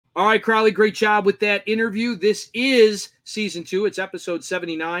All right, Crowley, great job with that interview. This is season 2. It's episode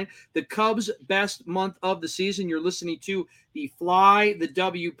 79, the Cubs' best month of the season. You're listening to the Fly the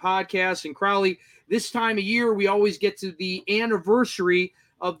W podcast. And Crowley, this time of year, we always get to the anniversary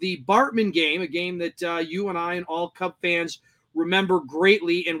of the Bartman game, a game that you and I and all Cub fans remember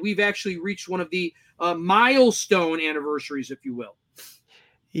greatly. And we've actually reached one of the milestone anniversaries, if you will.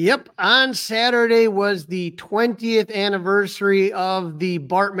 Yep. On Saturday was the 20th anniversary of the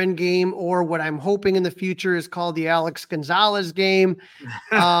Bartman game, or what I'm hoping in the future is called the Alex Gonzalez game.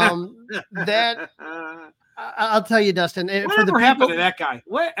 That I'll tell you, Dustin. Whatever happened to that guy?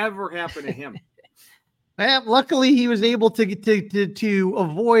 Whatever happened to him? Luckily, he was able to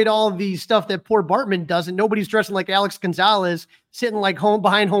avoid all of the stuff that poor Bartman does, and nobody's dressing like Alex Gonzalez, sitting like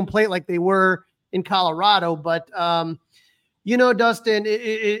behind home plate like they were in Colorado. But Dustin,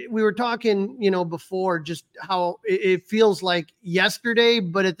 we were talking, before, just how it feels like yesterday,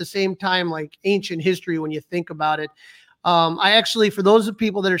 but at the same time, like ancient history when you think about it. I actually, for those of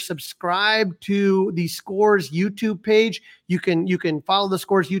people that are subscribed to the Scores YouTube page, you can follow the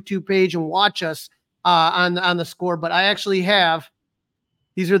Scores YouTube page and watch us on the Score. But I actually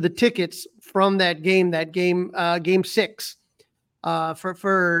these are the tickets from that game, game 6.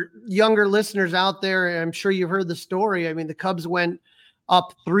 For younger listeners out there, I'm sure you've heard the story. I mean, the Cubs went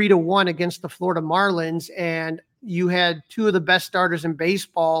up 3-1 against the Florida Marlins, and you had two of the best starters in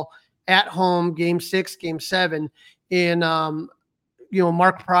baseball at home, game 6, game 7, in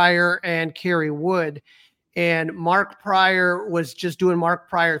Mark Prior and Kerry Wood. And Mark Prior was just doing Mark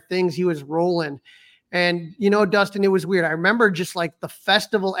Prior things. He was rolling. And, Dustin, it was weird. I remember just like the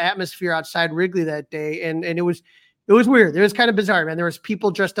festival atmosphere outside Wrigley that day. And it was weird. It was kind of bizarre, man. There was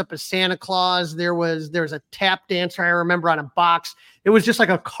people dressed up as Santa Claus. There was a tap dancer I remember on a box. It was just like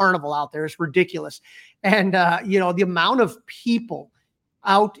a carnival out there. It's ridiculous. And, the amount of people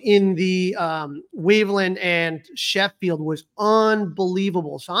out in the Waveland and Sheffield was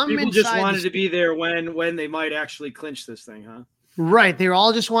unbelievable. So people just wanted to be there when they might actually clinch this thing, huh? Right. They were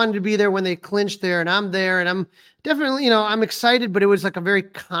all just wanted to be there when they clinched there, and I'm there, and I'm definitely, I'm excited, but it was like a very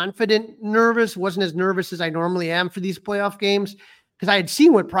confident nervous. Wasn't as nervous as I normally am for these playoff games because I had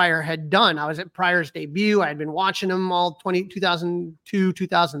seen what Prior had done. I was at Prior's debut. I had been watching him all 2002,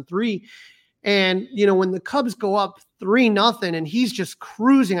 2003. And, when the Cubs go up 3-0 and he's just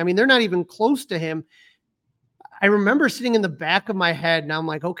cruising, I mean, they're not even close to him. I remember sitting in the back of my head and I'm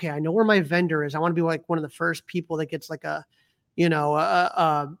like, okay, I know where my vendor is. I want to be like one of the first people that gets like a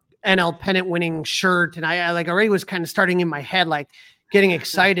NL pennant winning shirt. And I like already was kind of starting in my head, like getting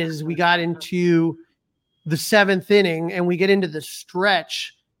excited as we got into the 7th inning and we get into the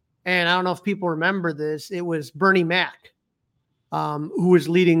stretch. And I don't know if people remember this. It was Bernie Mac, who was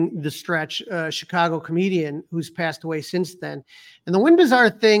leading the stretch, Chicago comedian who's passed away since then. And the one bizarre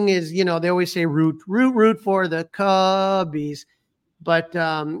thing is, they always say root for the Cubbies. But,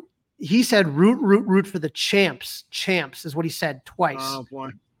 he said, root for the champs. Champs is what he said twice. Oh,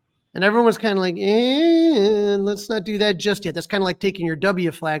 boy. And everyone was kind of like, let's not do that just yet. That's kind of like taking your W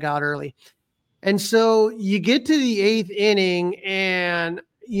flag out early. And so you get to the 8th inning and,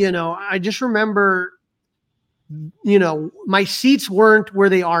 I just remember, my seats weren't where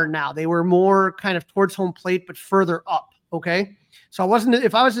they are now. They were more kind of towards home plate, but further up. Okay. So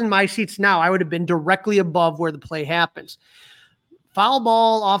if I was in my seats now, I would have been directly above where the play happens. Foul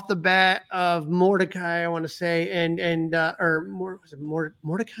ball off the bat of Mordecai, I want to say,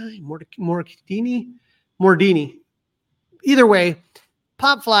 Mordini. Either way,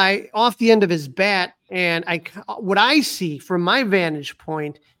 pop fly off the end of his bat, and what I see from my vantage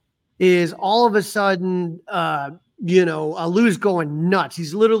point is all of a sudden, Alou's going nuts.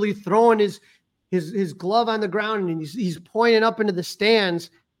 He's literally throwing his glove on the ground and he's pointing up into the stands,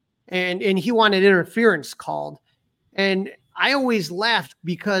 and he wanted interference called, and I always laughed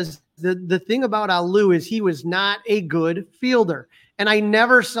because the thing about Alou is he was not a good fielder. And I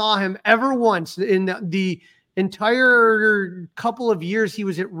never saw him ever once in the entire couple of years he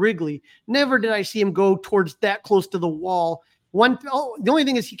was at Wrigley. Never did I see him go towards that close to the wall. The only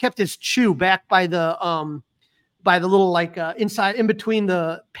thing is he kept his chew back by the little inside in between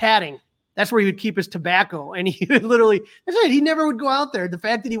the padding. That's where he would keep his tobacco. And he would literally, that's it. He never would go out there. The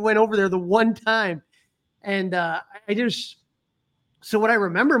fact that he went over there the one time. And so what I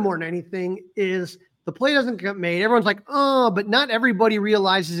remember more than anything is the play doesn't get made. Everyone's like, oh, but not everybody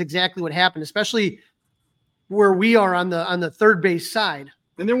realizes exactly what happened, especially where we are on the third base side.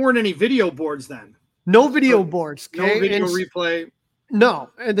 And there weren't any video boards then. No video boards. Okay? No video replay.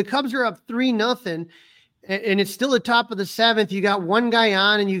 No. And the Cubs are up 3-0, and it's still the top of the 7th. You got one guy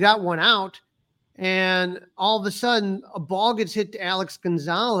on and you got one out. And all of a sudden, a ball gets hit to Alex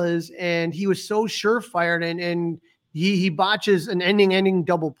Gonzalez, and he was so surefire, and he botches an ending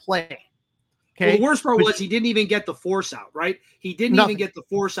double play. Okay. Well, the worst part was he didn't even get the force out, right? He didn't even get the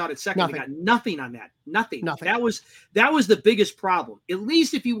force out at second. He got nothing on that. Nothing. That was the biggest problem. At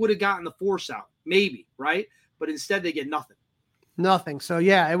least if he would have gotten the force out, maybe, right? But instead they get nothing. Nothing. So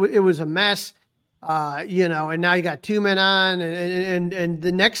yeah, it was a mess. And now you got 2 men on, and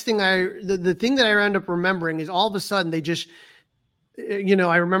the next thing the thing that I end up remembering is all of a sudden they just,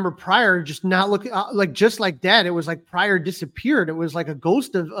 I remember Pryor just not looking just like that. It was like Pryor disappeared. It was like a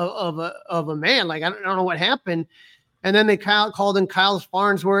ghost of a man. Like, I don't know what happened. And then they called in Kyle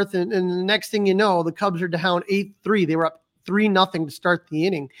Farnsworth. And the next thing you know, the Cubs are down 8-3. They were up 3-0 to start the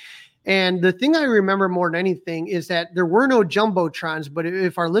inning. And the thing I remember more than anything is that there were no jumbotrons. But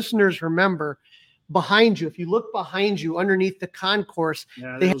if our listeners remember, behind you, if you look behind you underneath the concourse,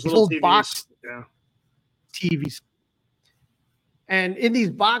 they have little box TVs. And in these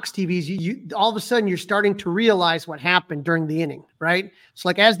box TVs, you all of a sudden you're starting to realize what happened during the inning, right? So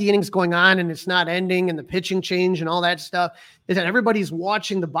like as the inning's going on and it's not ending and the pitching change and all that stuff, is that everybody's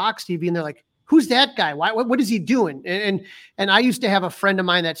watching the box TV and they're like, who's that guy? Why? What is he doing? And I used to have a friend of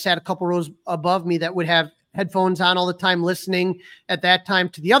mine that sat a couple rows above me that would have headphones on all the time, listening at that time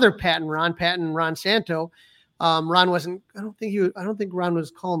to the other Pat and Ron Santo. Ron wasn't. I don't think Ron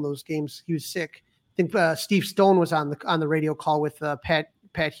was calling those games. He was sick. I think Steve Stone was on the radio call with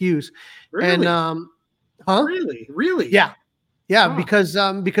Pat Hughes. Really? And Really? Yeah. Huh. Because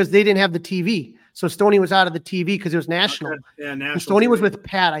they didn't have the TV. So Stoney was out of the TV because it was national. Okay. Yeah, national. And Stoney was with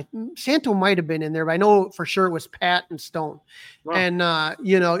Pat. Santo might have been in there, but I know for sure it was Pat and Stone. Wow. And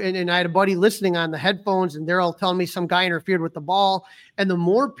and I had a buddy listening on the headphones, and they're all telling me some guy interfered with the ball. And the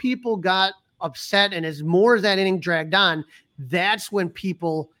more people got upset, and as more as that inning dragged on, that's when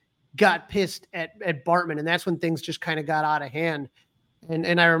people got pissed at Bartman, and that's when things just kind of got out of hand.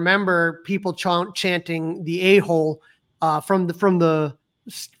 And I remember people chanting the a-hole from the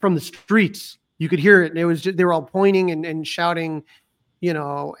streets. You could hear it, and it was just, they were all pointing and shouting,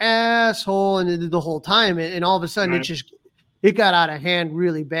 asshole, and the whole time. And all of a sudden, right. it got out of hand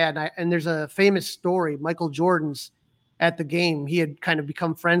really bad. And there's a famous story, Michael Jordan's at the game. He had kind of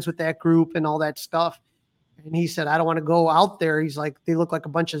become friends with that group and all that stuff. And he said, I don't want to go out there. He's like, they look like a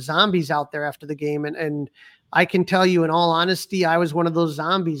bunch of zombies out there after the game. And I can tell you, in all honesty, I was one of those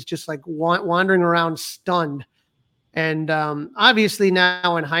zombies, just like wandering around stunned. And obviously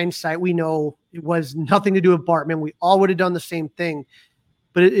now in hindsight, we know it was nothing to do with Bartman. We all would have done the same thing.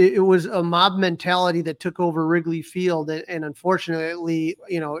 But it was a mob mentality that took over Wrigley Field. And unfortunately,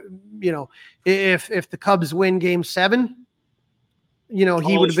 if the Cubs win Game 7, he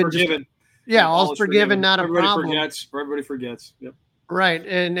would have been forgiven. All's forgiven, not a problem. Everybody forgets. Yep. Right.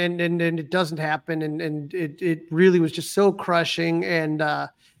 And it doesn't happen. And it really was just so crushing. And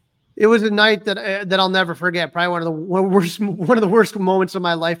it was a night that I'll never forget. Probably one of the worst moments of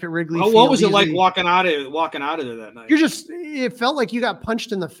my life at Wrigley Field. What was it like walking out of there that night? It felt like you got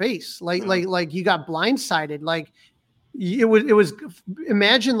punched in the face. Like you got blindsided. Like it was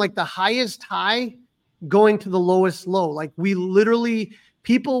imagine like the highest high going to the lowest low. Like we literally,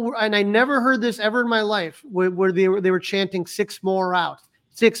 people were, and I never heard this ever in my life, where they were chanting 6 more outs.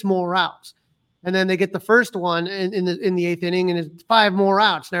 And then they get the first one in the 8th inning, and it's 5 more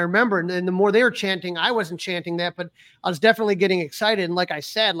outs. And I remember, and the more they were chanting, I wasn't chanting that, but I was definitely getting excited. And like I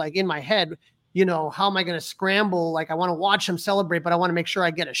said, like in my head, how am I going to scramble? Like I want to watch them celebrate, but I want to make sure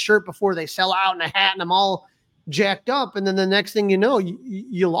I get a shirt before they sell out and a hat, and I'm all jacked up. And then the next thing you know,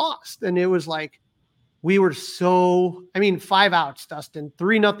 you lost. And it was like, we were 5 outs, Dustin,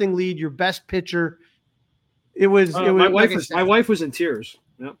 3-0 lead, your best pitcher. It was, my wife was in tears.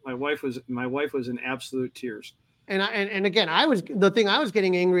 Yep, my wife was in absolute tears. And again, I was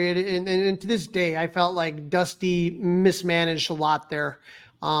getting angry at, and to this day, I felt like Dusty mismanaged a lot there.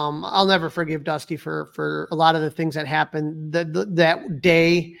 I'll never forgive Dusty for a lot of the things that happened that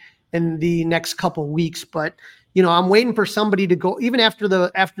day and the next couple weeks. But I'm waiting for somebody to go, even after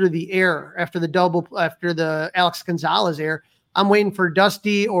the Alex Gonzalez error. I'm waiting for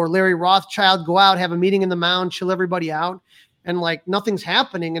Dusty or Larry Rothschild go out, have a meeting in the mound, chill everybody out. And like nothing's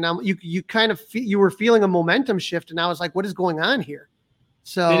happening, and you were feeling a momentum shift, and I was like, "What is going on here?"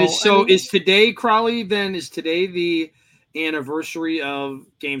 Is today, Crowley? Then is today the anniversary of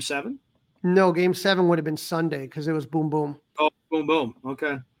Game 7? No, Game 7 would have been Sunday because it was boom boom. Oh, boom boom.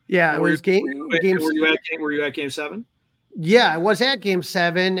 Okay. Yeah, it was game. Were you at Game 7? Yeah, I was at Game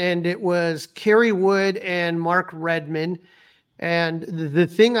 7, and it was Kerry Wood and Mark Redmond. And the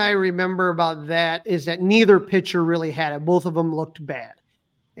thing I remember about that is that neither pitcher really had it. Both of them looked bad.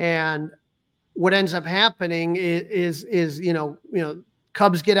 And what ends up happening is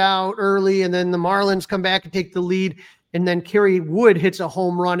Cubs get out early, and then the Marlins come back and take the lead, and then Kerry Wood hits a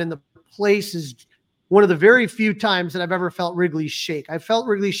home run, and the place is one of the very few times that I've ever felt Wrigley shake. I felt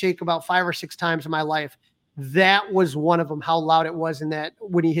Wrigley shake about 5 or 6 times in my life. That was one of them, how loud it was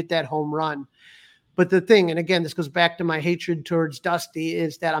when he hit that home run. But the thing, and again, this goes back to my hatred towards Dusty,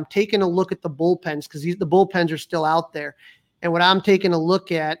 is that I'm taking a look at the bullpens, because the bullpens are still out there. And what I'm taking a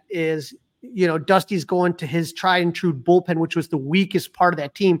look at is, Dusty's going to his tried and true bullpen, which was the weakest part of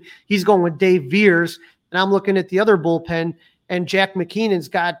that team. He's going with Dave Veers, and I'm looking at the other bullpen, and Jack McKinnon's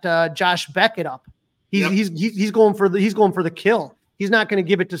got Josh Beckett up. He's going for the kill. He's not going to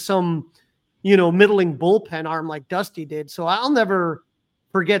give it to some, middling bullpen arm like Dusty did. So I'll never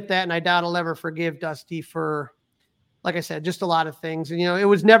forget that, and I doubt I'll ever forgive Dusty for, like I said, just a lot of things. And it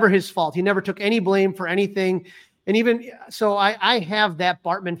was never his fault. He never took any blame for anything. And even so, I have that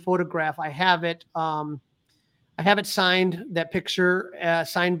Bartman photograph. I have it signed. That picture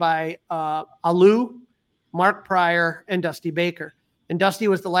signed by Alou, Mark Pryor, and Dusty Baker. And Dusty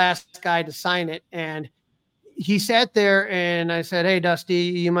was the last guy to sign it. And he sat there, and I said, "Hey, Dusty,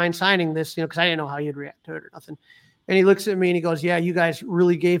 you mind signing this?" Because I didn't know how he'd react to it or nothing. And he looks at me and he goes, "Yeah, you guys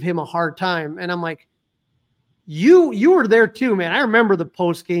really gave him a hard time." And I'm like, You were there too, man. I remember the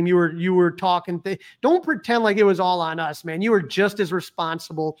post game. You were talking. Don't pretend like it was all on us, man. You were just as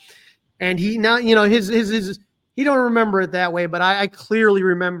responsible. And he now, his he don't remember it that way, but I clearly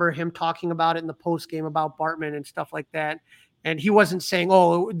remember him talking about it in the post game about Bartman and stuff like that. And he wasn't saying,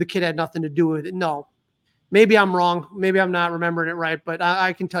 "Oh, the kid had nothing to do with it." No, maybe I'm wrong. Maybe I'm not remembering it right, but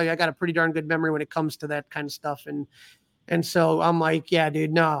I can tell you, I got a pretty darn good memory when it comes to that kind of stuff. And so I'm like, yeah,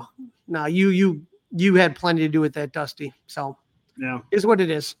 dude, no, you had plenty to do with that, Dusty. So yeah, is what it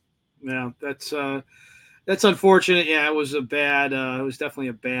is. Yeah, that's unfortunate. Yeah, it was it was definitely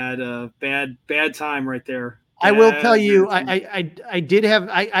a bad time right there. I will tell you, I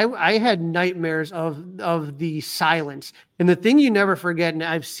had nightmares of the silence. And the thing you never forget, and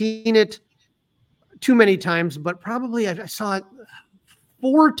I've seen it too many times, but probably I saw it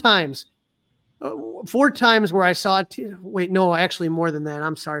 4 times. 4 times where I saw it. Wait, no, actually more than that.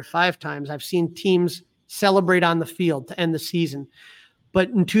 I'm sorry, 5 times. I've seen teams celebrate on the field to end the season. But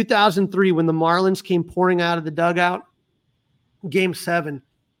in 2003, when the Marlins came pouring out of the dugout, Game 7,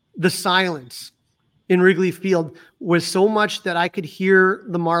 the silence in Wrigley Field was so much that I could hear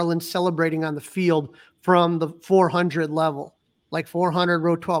the Marlins celebrating on the field from the 400 level, like 400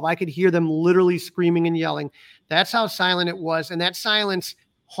 row 12. I could hear them literally screaming and yelling. That's how silent it was. And that silence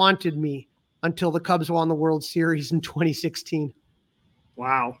haunted me until the Cubs won the World Series in 2016.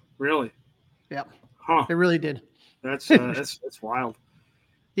 Wow. Really? Yeah. Huh. It really did. That's wild.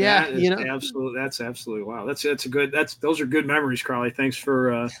 Yeah. That's absolutely wild. Those are good memories, Crawley. Thanks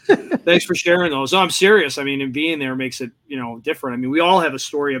for sharing those. No, I'm serious. I mean, and being there makes it, different. I mean, we all have a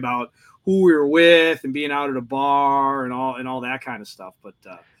story about who we were with and being out at a bar and all that kind of stuff. But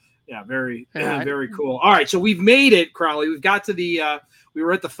yeah, very cool. All right, so we've made it, Crawley. We've got to we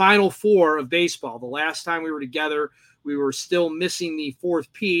were at the Final Four of baseball. The last time we were together, we were still missing the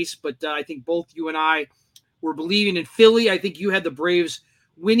 4th piece, but I think both you and I were believing in Philly. I think you had the Braves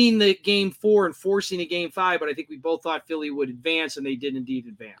winning the Game 4 and forcing a Game 5, but I think we both thought Philly would advance, and they did indeed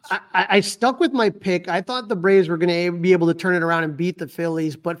advance. I stuck with my pick. I thought the Braves were going to be able to turn it around and beat the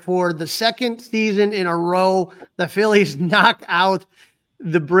Phillies, but for the second season in a row, the Phillies knock out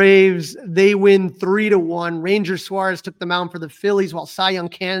the Braves. They win 3-1. Ranger Suarez took the mound for the Phillies, while Cy Young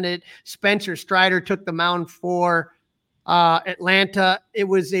candidate Spencer Strider took the mound for Atlanta. It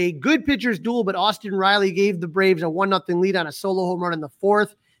was a good pitcher's duel, but Austin Riley gave the Braves a 1-0 lead on a solo home run in the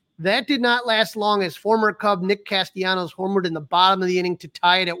 4th. That did not last long, as former Cub Nick Castellanos homered in the bottom of the inning to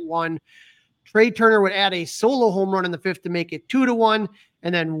tie it at 1. Trey Turner would add a solo home run in the 5th to make it 2-1.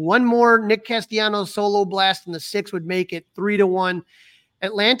 And then one more Nick Castellanos solo blast in the 6th would make it 3-1.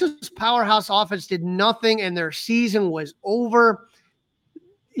 Atlanta's powerhouse offense did nothing, and their season was over.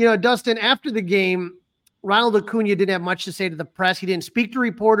 Dustin, after the game, Ronald Acuna didn't have much to say to the press. He didn't speak to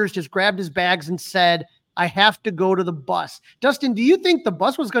reporters, just grabbed his bags and said, "I have to go to the bus." Dustin, do you think the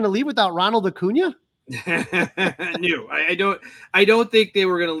bus was going to leave without Ronald Acuna? No, I don't think they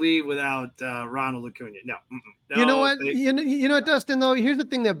were going to leave without Ronald Acuna. No. You know what? You know, Dustin, though, here's the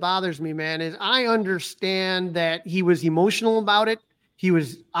thing that bothers me, man, is I understand that he was emotional about it. He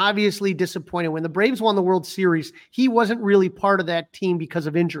was obviously disappointed. When the Braves won the World Series, he wasn't really part of that team because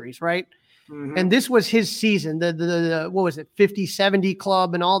of injuries, right? Mm-hmm. And this was his season. The what was it, 50-70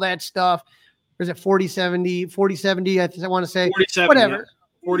 club and all that stuff. Or is it 40-70? I want to say 47, whatever.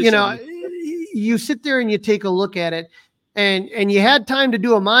 Yeah. 47. You sit there and you take a look at it. and you had time to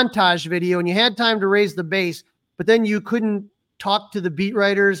do a montage video and you had time to raise the base, but then you couldn't talk to the beat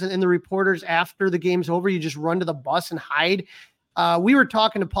writers and the reporters after the game's over. You just run to the bus and hide. We were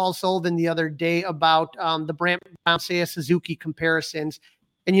talking to Paul Sullivan the other day about the Brant Brown Seiya Suzuki comparisons.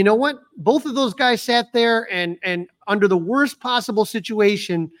 And you know what? Both of those guys sat there and under the worst possible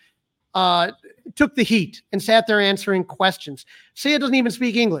situation, took the heat and sat there answering questions. Seiya doesn't even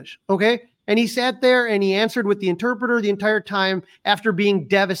speak English, okay? And he sat there and he answered with the interpreter the entire time after being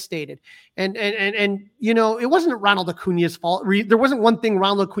devastated. And you know, it wasn't Ronald Acuna's fault. There wasn't one thing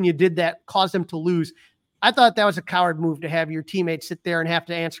Ronald Acuna did that caused them to lose. I thought that was a coward move to have your teammates sit there and have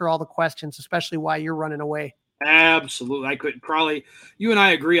to answer all the questions, especially while you're running away. Absolutely. I could probably, you and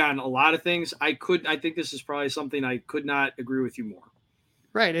I agree on a lot of things. I think this is probably something I could not agree with you more.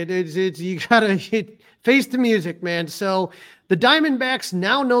 Right. It's you gotta face the music, man. So the Diamondbacks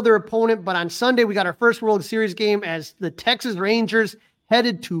now know their opponent, but on Sunday we got our first World Series game as the Texas Rangers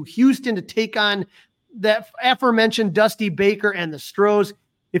headed to Houston to take on that aforementioned Dusty Baker and the Stros.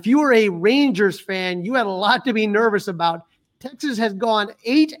 If you were a Rangers fan, you had a lot to be nervous about. Texas has gone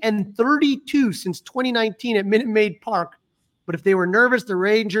 8-32 since 2019 at Minute Maid Park. But if they were nervous, the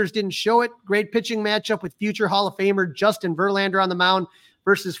Rangers didn't show it. Great pitching matchup with future Hall of Famer Justin Verlander on the mound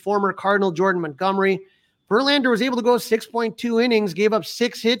versus former Cardinal Jordan Montgomery. Verlander was able to go 6.2 innings, gave up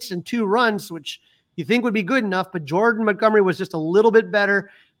 6 hits and 2 runs, which you think would be good enough, but Jordan Montgomery was just a little bit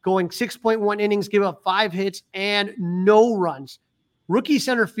better, going 6.1 innings, gave up 5 hits and no runs. Rookie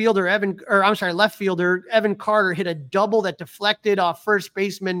left fielder Evan Carter hit a double that deflected off first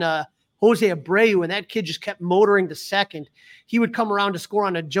baseman Jose Abreu, and that kid just kept motoring to second. He would come around to score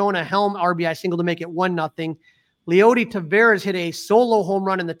on a Jonah Helm RBI single to make it 1-0. Leody Taveras hit a solo home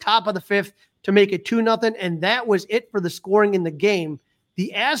run in the top of the 5th to make it 2-0, and that was it for the scoring in the game.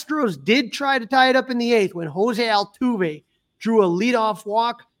 The Astros did try to tie it up in the 8th when Jose Altuve drew a leadoff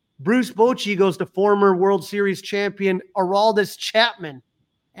walk. Bruce Bochy goes to former World Series champion Aroldis Chapman,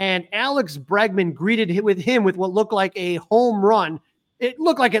 and Alex Bregman greeted him with what looked like a home run. It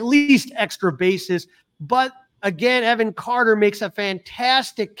looked like at least extra bases, but again, Evan Carter makes a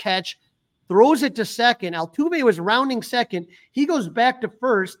fantastic catch, throws it to second. Altuve was rounding second. He goes back to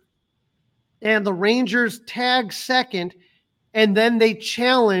first, and the Rangers tag second, and then they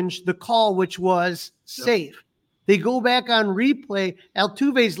challenge the call, which was safe. They go back on replay.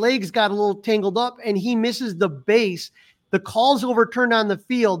 Altuve's legs got a little tangled up, and he misses the base. The call's overturned on the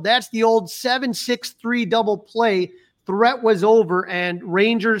field. That's the old 7-6-3 double play. Threat was over, and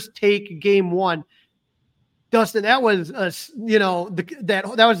Rangers take game 1. Dustin, that was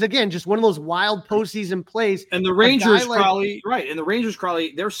that was again just one of those wild postseason plays. And the Rangers probably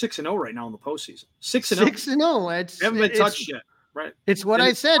they're 6-0 right now in the postseason. 6-0. 6-0. They haven't been touched yet. Right. It's what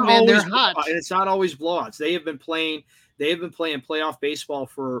I said, man. They're hot. And it's not always blowouts. They have been playing playoff baseball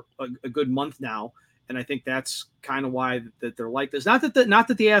for a good month now, and I think that's kind of why that they're like this. Not that the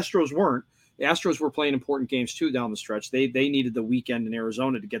Astros weren't. The Astros were playing important games too down the stretch. They needed the weekend in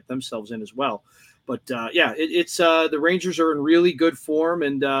Arizona to get themselves in as well. But it's the Rangers are in really good form,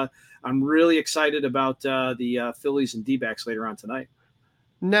 and I'm really excited about the Phillies and D-backs later on tonight.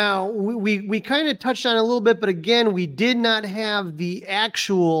 Now, we kind of touched on it a little bit, but again, we did not have the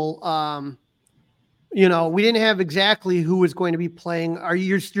actual, we didn't have exactly who was going to be playing.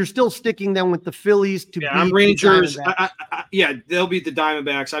 You're still sticking them with the Phillies to beat Rangers. They'll beat the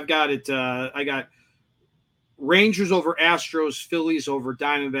Diamondbacks. I've got it. I got Rangers over Astros, Phillies over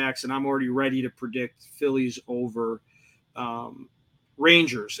Diamondbacks, and I'm already ready to predict Phillies over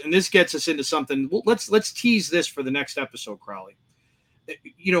Rangers. And this gets us into something. Let's tease this for the next episode, Crowley.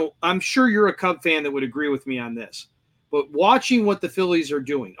 I'm sure you're a Cub fan that would agree with me on this, but watching what the Phillies are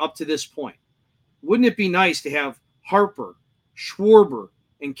doing up to this point, wouldn't it be nice to have Harper, Schwarber,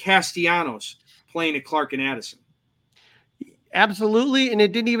 and Castellanos playing at Clark and Addison? Absolutely. And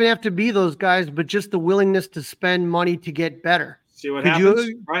it didn't even have to be those guys, but just the willingness to spend money to get better. See what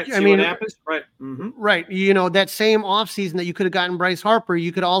happens? Right. What happens? Right. Mm-hmm. Right. That same offseason that you could have gotten Bryce Harper,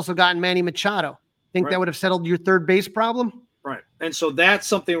 you could have also gotten Manny Machado. Think that would have settled your third base problem? Right. And so that's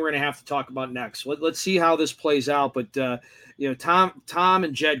something we're going to have to talk about next. Let's see how this plays out. But, Tom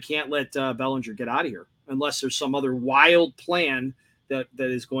and Jed can't let Bellinger get out of here unless there's some other wild plan that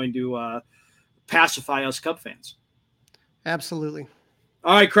is going to pacify us Cub fans. Absolutely.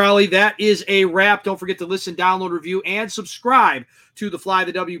 All right, Crowley, that is a wrap. Don't forget to listen, download, review, and subscribe to the Fly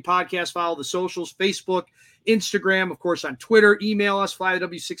the W podcast. Follow the socials, Facebook, Instagram, of course, on Twitter. Email us,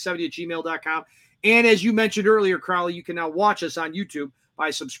 flythew670@gmail.com. And as you mentioned earlier, Crowley, you can now watch us on YouTube by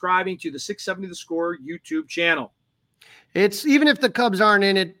subscribing to the 670 The Score YouTube channel. It's even if the Cubs aren't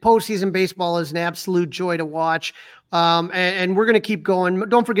in it, postseason baseball is an absolute joy to watch. And we're going to keep going.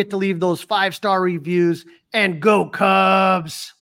 Don't forget to leave those 5-star reviews and go Cubs.